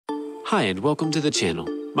Hi and welcome to the channel.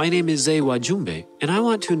 My name is Wajumbe and I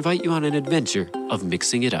want to invite you on an adventure of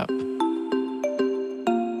mixing it up.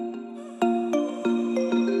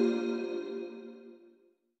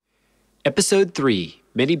 Episode 3,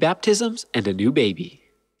 Many Baptisms and a New Baby.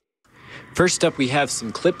 First up, we have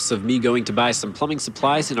some clips of me going to buy some plumbing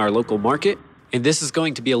supplies in our local market, and this is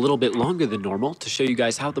going to be a little bit longer than normal to show you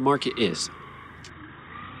guys how the market is.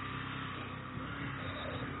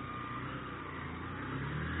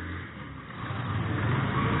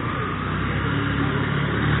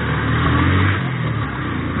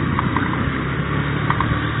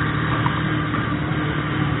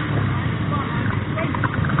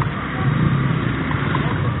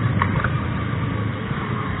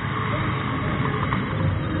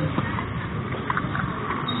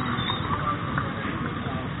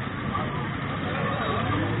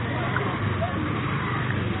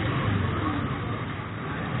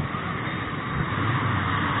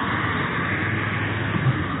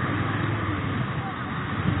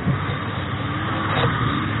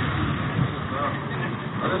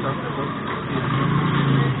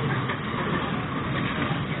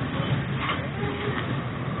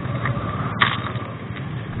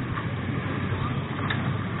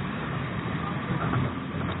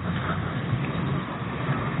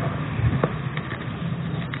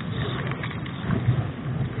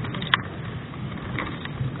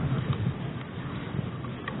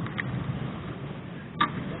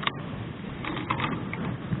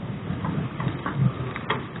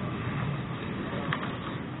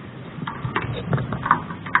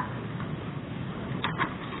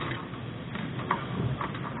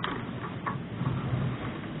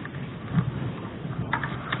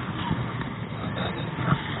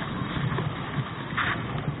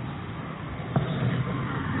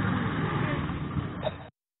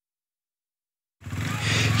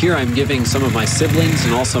 Here I'm giving some of my siblings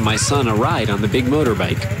and also my son a ride on the big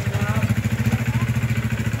motorbike.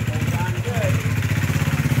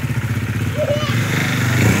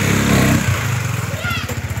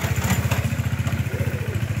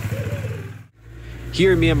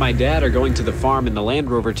 Here me and my dad are going to the farm in the Land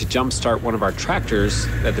Rover to jumpstart one of our tractors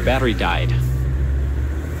that the battery died.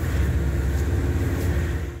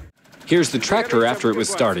 Here's the tractor after it was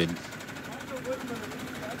started.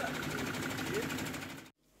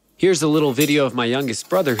 Here's a little video of my youngest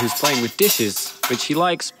brother who's playing with dishes, which he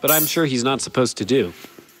likes, but I'm sure he's not supposed to do.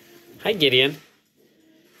 Hi, Gideon.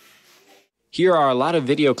 Here are a lot of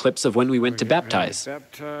video clips of when we went to baptize.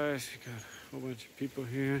 Baptized, we got a whole bunch of people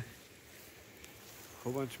here. A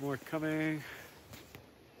whole bunch more coming.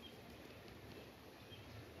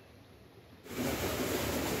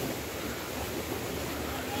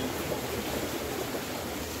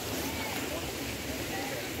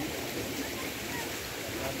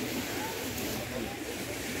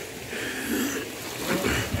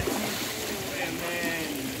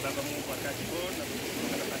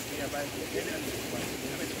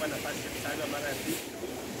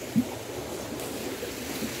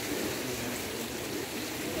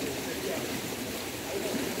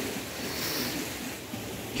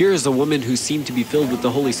 Here is a woman who seemed to be filled with the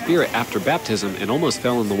Holy Spirit after baptism and almost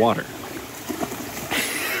fell in the water.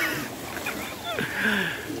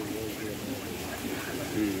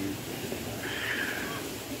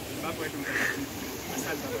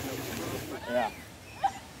 Yeah.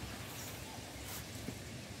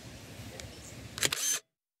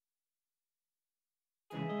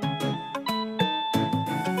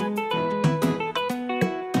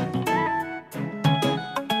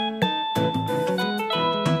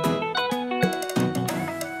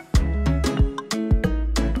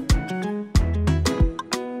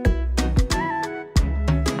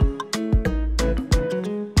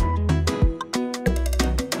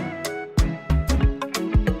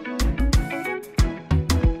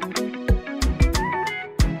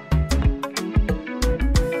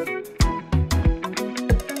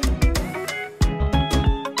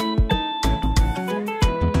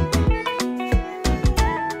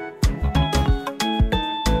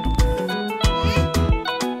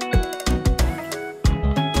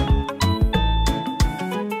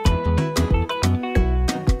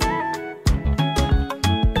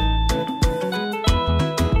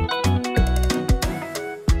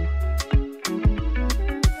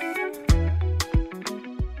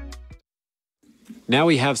 Now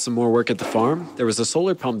we have some more work at the farm. There was a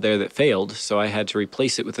solar pump there that failed, so I had to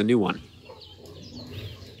replace it with a new one.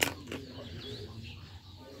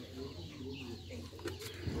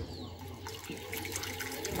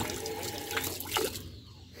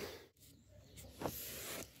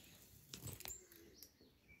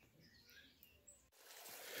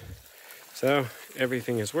 So,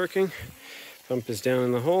 everything is working. Pump is down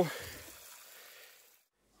in the hole.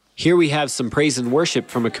 Here we have some praise and worship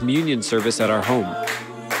from a communion service at our home.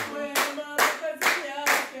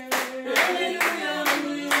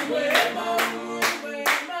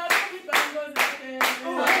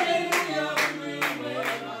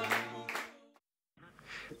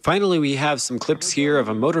 Finally, we have some clips here of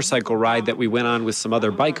a motorcycle ride that we went on with some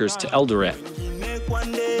other bikers to Eldoret.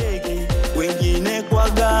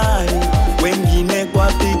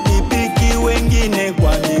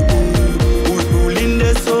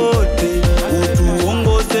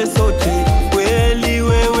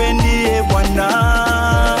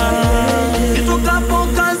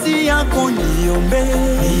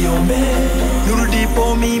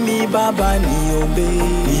 Baba niombe,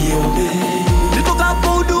 niombe. Nitokapo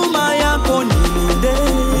huduma yako nilinde,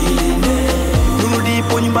 nilinde.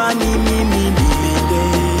 Nurudipo nyumbani mimi